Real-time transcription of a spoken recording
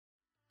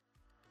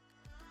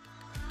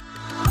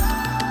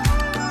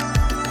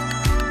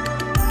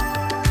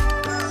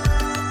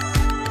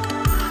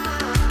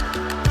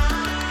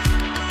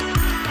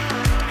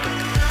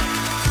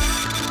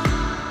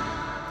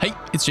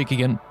it's Jake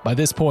again. By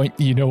this point,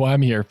 you know why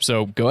I'm here,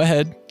 so go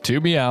ahead,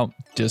 tune me out.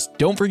 Just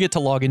don't forget to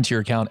log into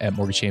your account at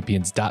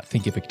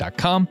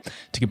mortgagechampions.thinkific.com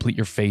to complete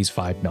your Phase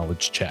 5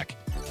 knowledge check.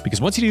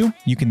 Because once you do,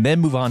 you can then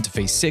move on to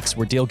Phase 6,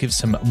 where Dale gives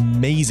some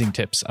amazing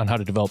tips on how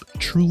to develop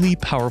truly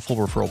powerful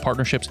referral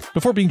partnerships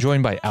before being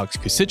joined by Alex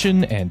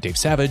Kusichin and Dave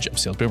Savage of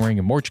Sales Boomerang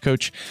and Mortgage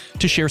Coach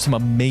to share some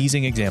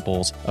amazing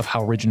examples of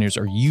how originators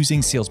are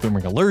using Sales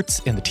Boomerang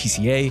alerts and the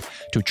TCA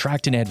to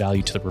attract and add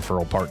value to the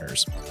referral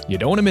partners. You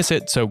don't want to miss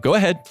it, so go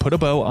ahead, put a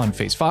bow on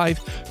Phase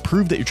 5,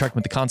 prove that you're tracking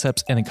with the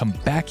concepts, and then come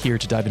back here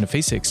to dive into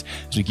Phase 6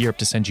 as we gear up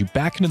to send you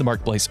back into the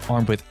marketplace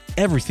armed with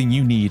everything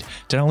you need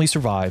to not only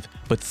survive,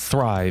 but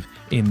thrive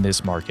in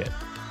this market.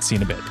 See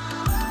you in a bit.